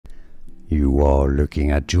You are looking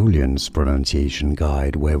at Julian's pronunciation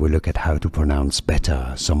guide, where we look at how to pronounce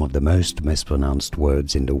better some of the most mispronounced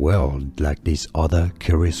words in the world, like this other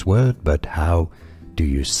curious word. But how do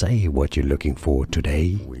you say what you're looking for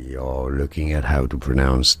today? We are looking at how to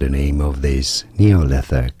pronounce the name of this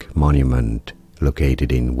Neolithic monument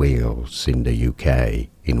located in Wales in the UK.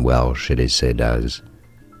 In Welsh it is said as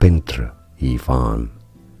Pentre Ifan.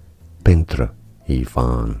 Pentre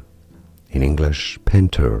Ifan. In English,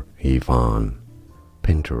 Pentre Ifan.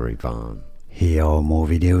 Pentre Ifan. Here are more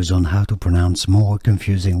videos on how to pronounce more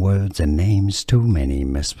confusing words and names too many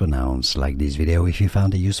mispronounced. Like this video if you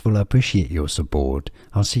found it useful. I appreciate your support.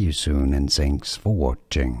 I'll see you soon and thanks for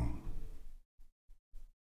watching.